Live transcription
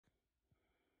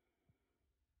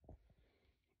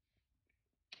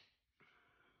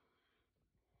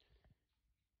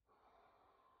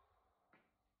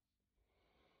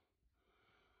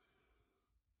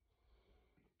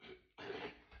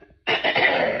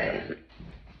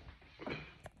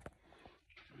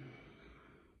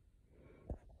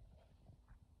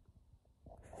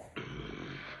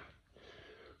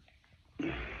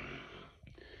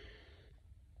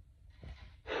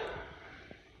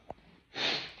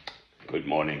Good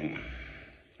morning.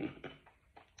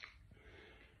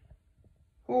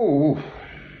 Ooh.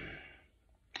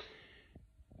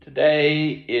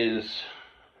 Today is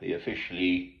the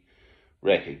officially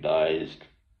recognized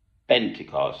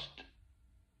Pentecost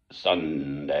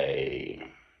Sunday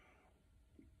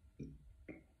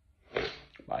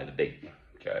by the big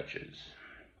churches.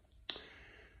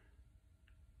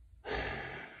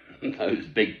 Those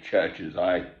big churches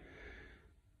I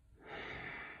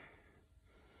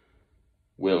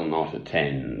will not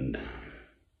attend.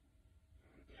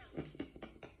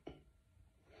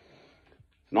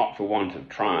 Not for want of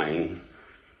trying.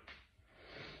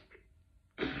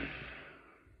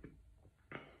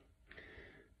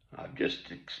 I've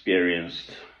just experienced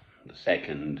the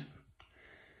second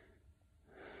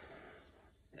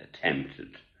attempt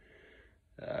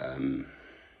at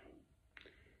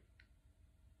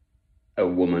a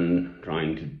woman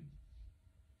trying to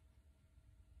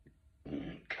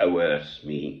coerce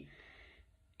me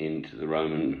into the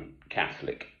Roman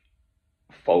Catholic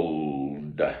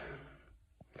fold,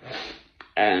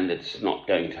 and it's not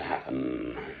going to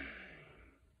happen.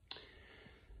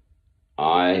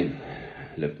 I've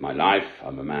lived my life.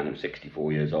 I'm a man of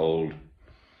 64 years old,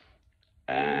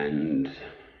 and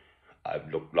I've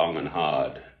looked long and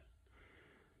hard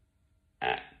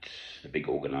at the big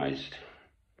organized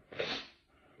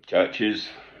churches.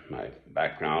 My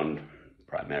background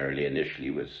primarily initially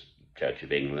was Church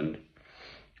of England,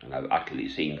 and I've utterly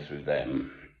seen through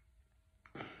them.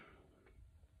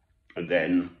 And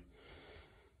then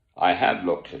I have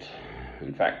looked at,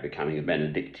 in fact, becoming a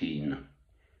Benedictine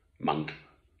monk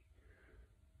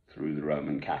through the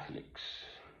Roman Catholics.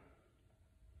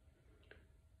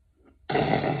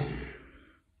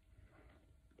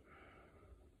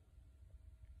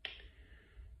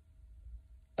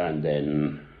 And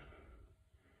then,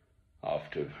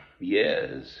 after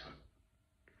years,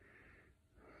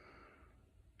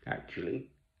 actually,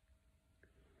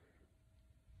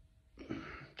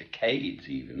 decades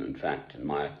even, in fact, in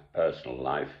my personal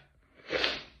life,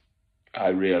 I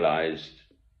realized,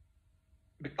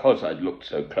 because I'd looked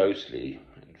so closely,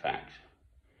 in fact,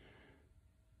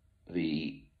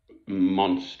 the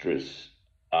monstrous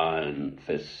iron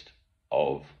fist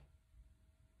of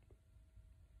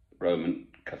Roman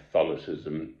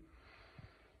Catholicism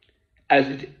as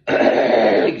it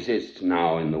exists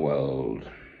now in the world.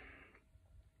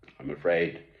 I'm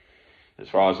afraid, as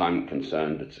far as I'm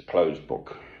concerned, it's a closed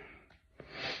book.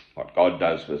 What God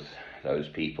does with those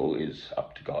people is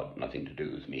up to God, nothing to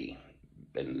do with me.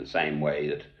 In the same way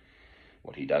that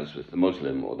what he does with the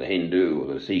Muslim or the Hindu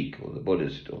or the Sikh or the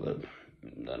Buddhist or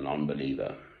the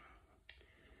non-believer,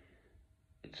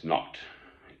 it's not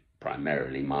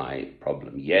primarily my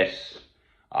problem. Yes,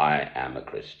 I am a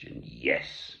Christian.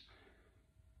 Yes,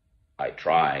 I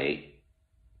try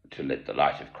to let the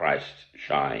light of Christ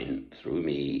shine through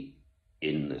me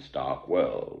in this dark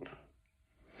world.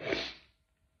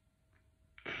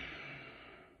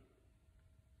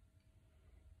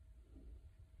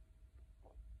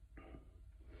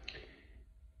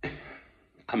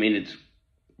 I mean, it's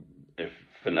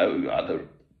for no other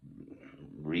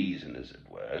reason, as it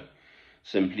were,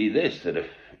 simply this, that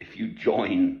if you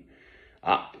join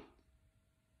up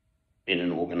in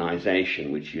an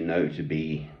organization which you know to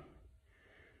be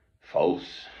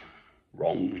false,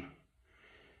 wrong,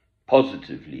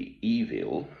 positively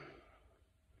evil,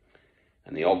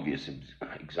 and the obvious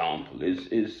example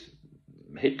is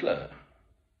Hitler.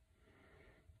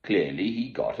 Clearly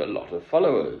he got a lot of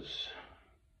followers,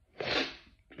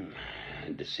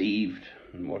 and deceived,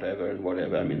 and whatever.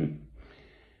 I mean,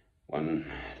 one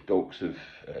talks of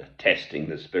testing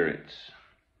the spirits.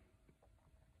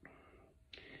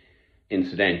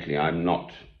 Incidentally, I'm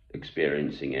not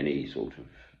experiencing any sort of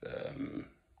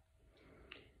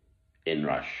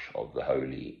inrush of the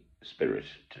Holy Spirit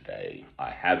today. I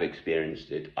have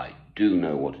experienced it. I do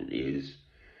know what it is,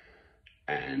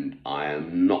 and I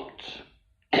am not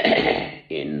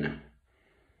in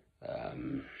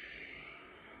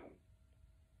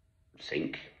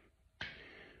sync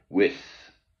with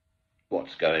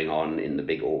what's going on in the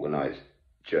big organized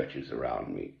churches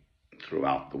around me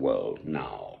throughout the world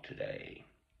now, today.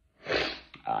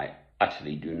 I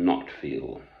utterly do not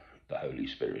feel the Holy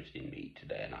Spirit in me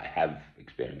today, and I have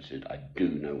experienced it. I do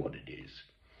know what it is.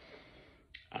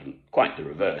 And quite the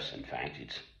reverse, in fact.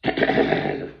 It's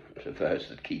the verse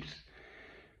that keeps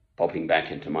popping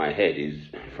back into my head is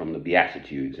from the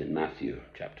Beatitudes in Matthew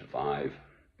chapter 5.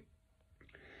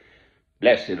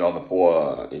 Blessed are the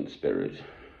poor in spirit,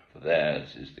 for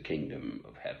theirs is the kingdom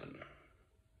of heaven.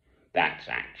 That's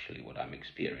actually what I'm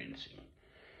experiencing.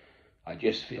 I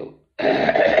just feel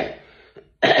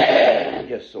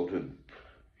less sort of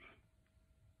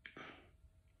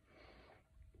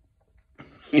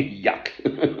yuck,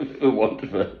 for want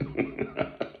of a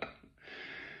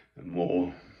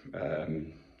more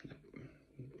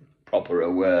proper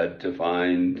a word to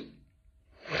find.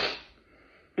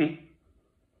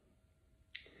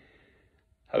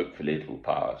 Hopefully it will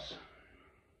pass.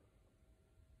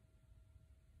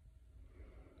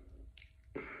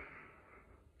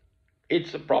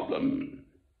 It's a problem.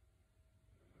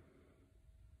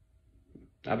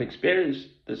 I've experienced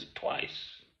this twice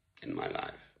in my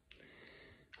life.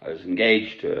 I was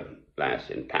engaged to a lass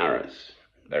in Paris,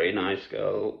 very nice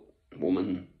girl,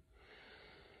 woman.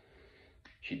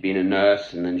 She'd been a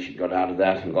nurse and then she got out of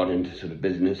that and got into sort of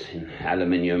business in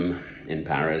aluminium in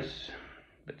Paris,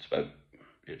 but spoke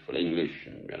beautiful English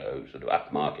and, sort of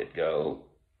upmarket girl.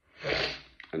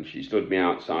 And she stood me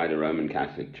outside a Roman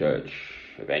Catholic church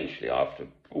eventually after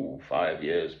 5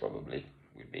 years probably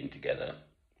we'd been together,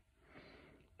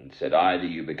 and said, either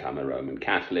you become a Roman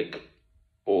Catholic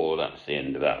or that's the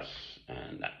end of us.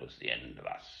 And that was the end of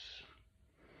us.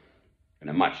 In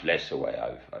a much lesser way,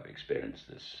 I've experienced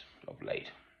this of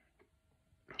late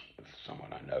with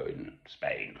someone I know in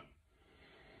Spain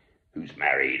who's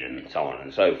married and so on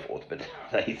and so forth, but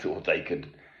they thought they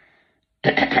could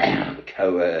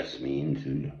coerce me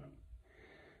into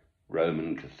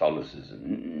Roman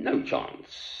Catholicism. No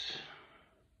chance.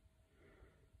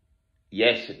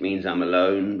 Yes, it means I'm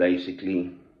alone,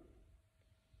 basically.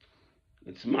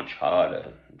 It's much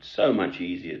harder. It's so much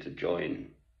easier to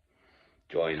join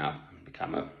up,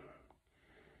 become a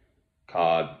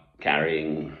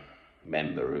card-carrying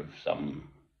member of some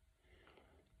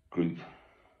group.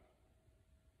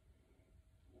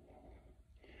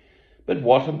 But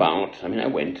what about, I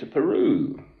went to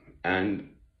Peru, and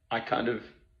I kind of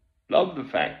love the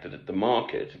fact that at the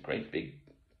market, a great big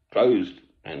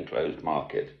enclosed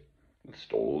market with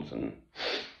stalls and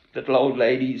little old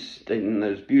ladies in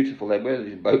those beautiful, they wear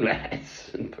these bowler hats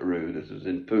in Peru. This was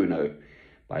in Puno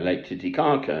by Lake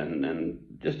Titicaca,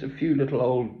 and just a few little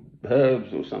old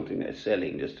herbs or something they're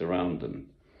selling just around them.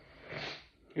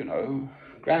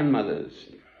 Grandmothers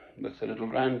with a little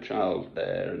grandchild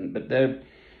there, but there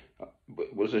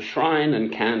was a shrine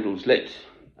and candles lit.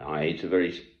 It's a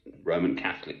very Roman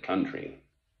Catholic country.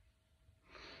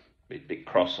 Big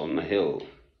cross on the hill.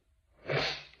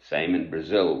 Same in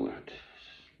Brazil.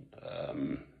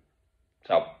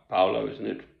 Sao Paulo, isn't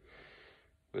it?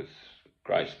 With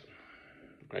Christ,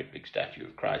 great big statue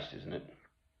of Christ, isn't it?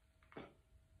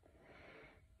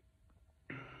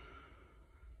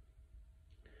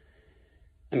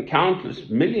 And countless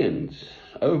millions,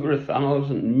 over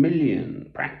 1,000 million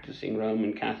practicing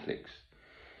Roman Catholics.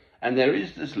 And there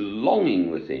is this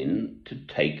longing within to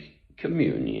take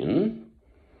communion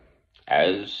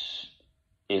as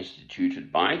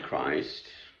instituted by Christ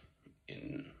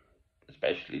in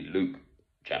especially Luke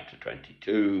chapter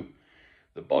 22,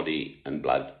 the body and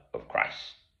blood of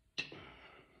Christ,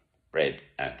 bread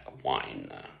and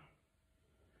wine.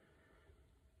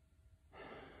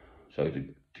 So to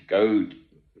go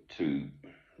to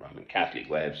Roman Catholic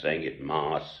way of saying it,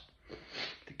 Mass,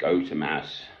 to go to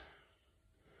Mass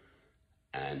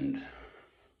and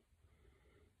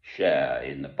share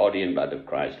in the body and blood of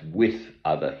Christ with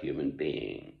other human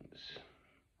beings.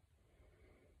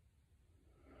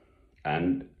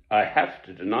 And I have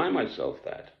to deny myself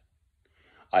that.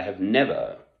 I have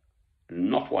never,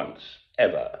 not once,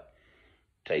 ever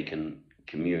taken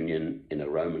communion in a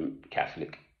Roman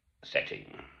Catholic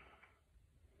setting.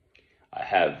 I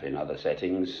have in other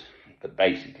settings, but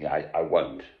basically I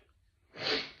won't.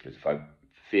 Because if I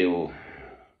feel,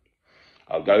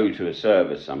 I'll go to a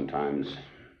service sometimes,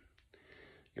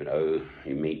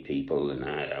 you meet people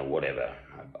and whatever.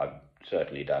 I've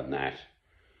certainly done that.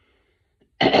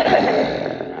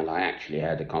 And I actually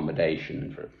had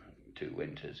accommodation for 2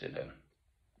 winters in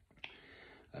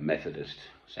a Methodist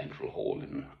Central Hall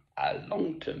in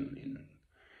Longton in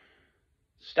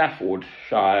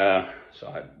Staffordshire, so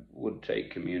I would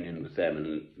take communion with them,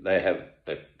 and they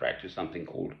practice something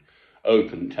called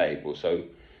open table, so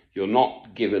you're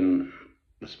not given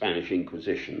the Spanish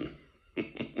Inquisition.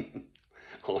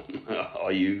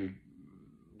 Are you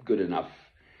good enough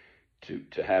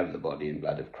to have the body and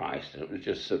blood of Christ? And it was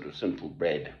just sort of simple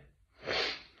bread,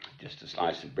 just a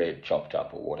slice of bread chopped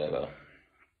up or whatever,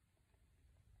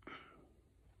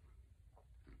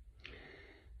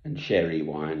 and sherry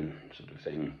wine sort of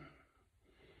thing.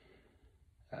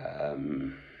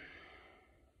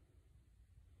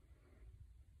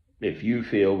 If you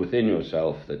feel within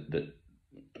yourself that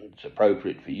it's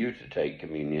appropriate for you to take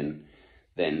communion,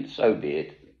 then so be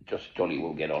it. Just jolly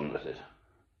well get on with it.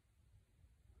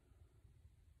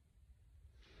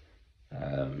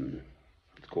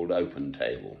 It's called Open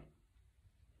Table.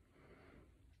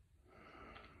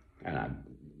 And I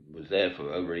was there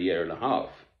for over a year and a half.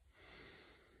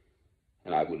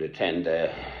 And I would attend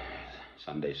their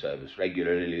Sunday service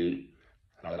regularly.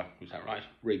 Was that right?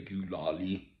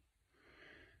 Regularly.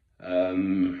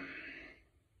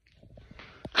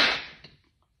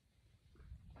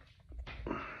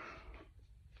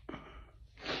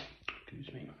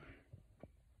 Excuse me.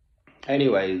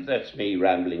 Anyway, that's me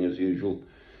rambling as usual.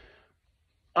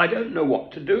 I don't know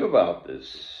what to do about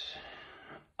this.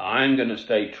 I'm going to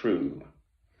stay true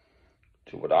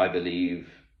to what I believe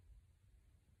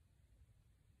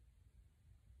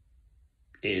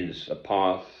is a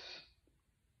path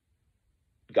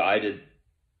guided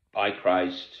by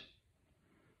Christ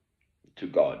to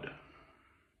God,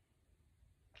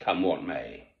 come what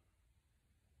may.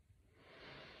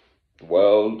 The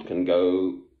world can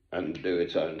go and do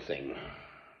its own thing.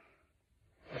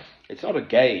 It's not a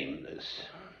game, this.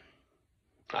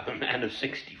 I'm a man of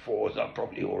 64, as I've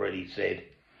probably already said,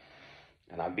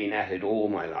 and I've been at it all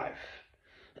my life.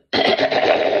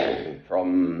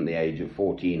 From the age of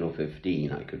 14 or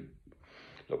 15, I could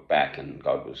look back and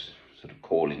God was sort of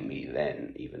calling me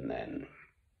then, even then.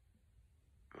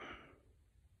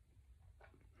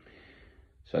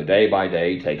 So day by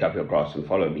day, take up your cross and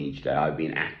follow me each day. I've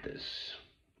been at this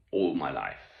all my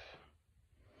life.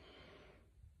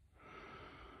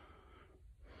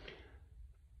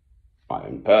 My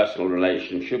own personal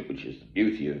relationship, which is the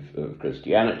beauty of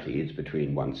Christianity, is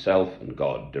between oneself and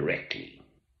God directly.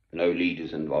 No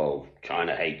leaders involved.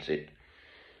 China hates it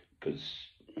because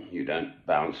you don't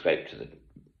bounce straight to the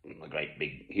great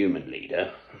big human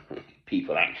leader.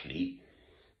 People actually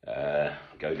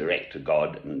go direct to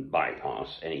God and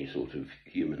bypass any sort of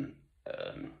human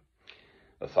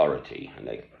authority, and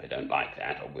they don't like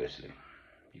that, obviously.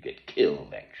 You get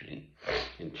killed, actually,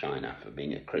 in China for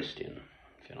being a Christian,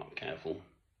 if you're not careful.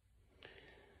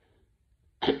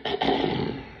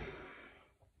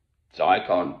 So I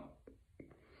can't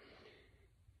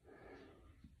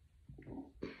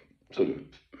sort of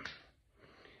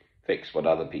fix what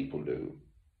other people do.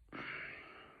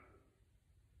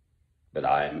 But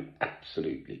I am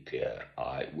absolutely clear,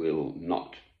 I will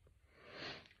not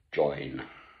join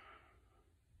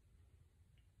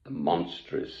the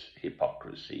monstrous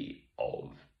hypocrisy of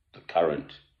the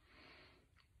current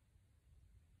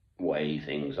way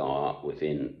things are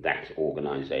within that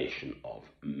organization of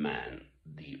man,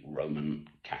 the Roman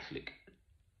Catholic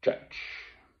Church.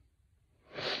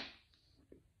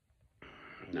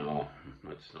 No,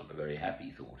 that's not a very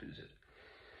happy thought, is it?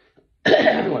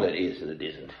 Well, it is and it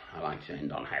isn't. I like to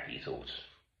end on happy thoughts.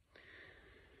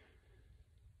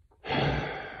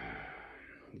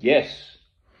 Yes,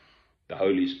 the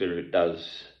Holy Spirit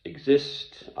does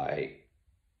exist. I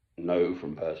know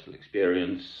from personal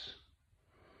experience.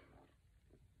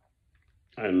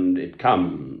 And it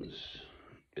comes.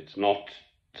 It's not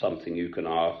something you can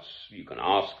ask. You can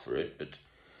ask for it, but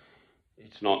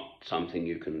it's not something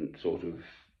you can sort of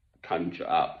conjure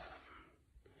up.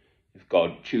 If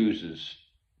God chooses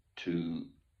to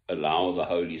allow the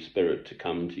Holy Spirit to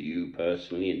come to you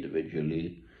personally,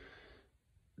 individually,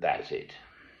 that's it.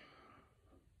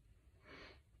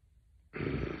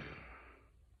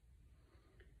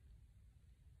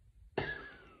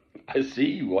 I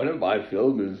see one of my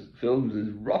films is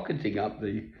rocketing up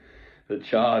the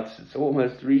charts. It's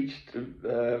almost reached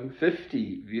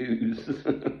 50 views.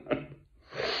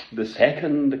 The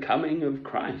second coming of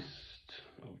Christ,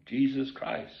 of Jesus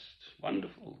Christ.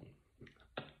 Wonderful.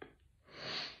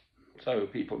 So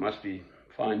people must be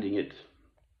finding it.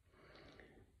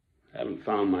 I haven't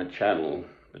found my channel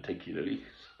particularly.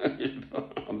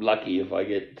 I'm lucky if I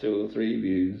get 2 or 3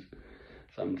 views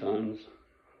sometimes.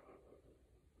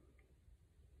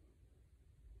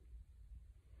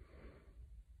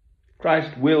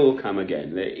 Christ will come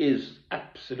again. There is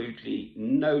absolutely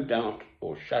no doubt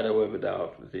or shadow of a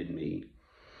doubt within me.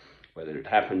 Whether it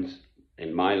happens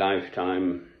in my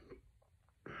lifetime,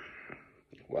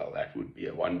 well, that would be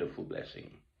a wonderful blessing.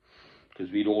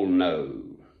 Because we'd all know,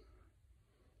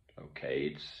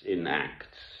 okay, it's in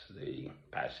Acts, the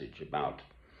passage about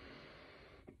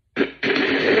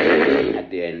at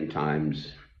the end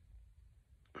times,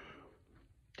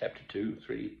 chapter 2,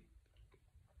 3,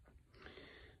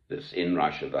 this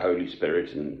inrush of the Holy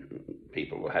Spirit, and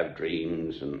people will have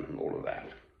dreams and all of that.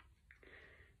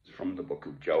 It's from the book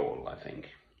of Joel, I think,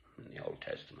 in the Old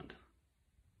Testament.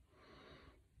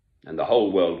 And the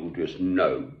whole world will just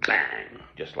know, bang,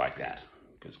 just like that,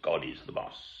 because God is the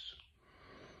boss.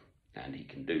 And he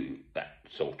can do that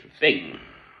sort of thing.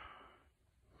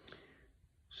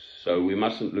 So we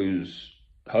mustn't lose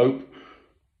hope.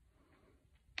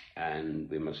 and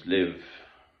we must live,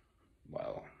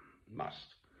 well, must.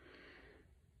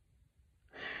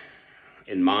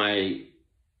 In my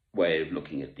way of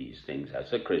looking at these things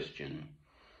as a Christian,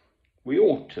 we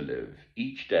ought to live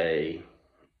each day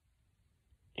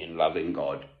in loving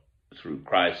God through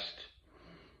Christ,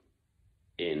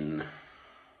 in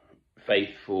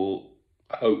faithful,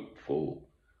 hopeful,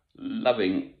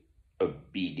 loving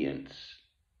obedience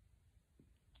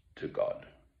to God.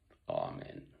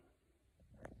 Amen.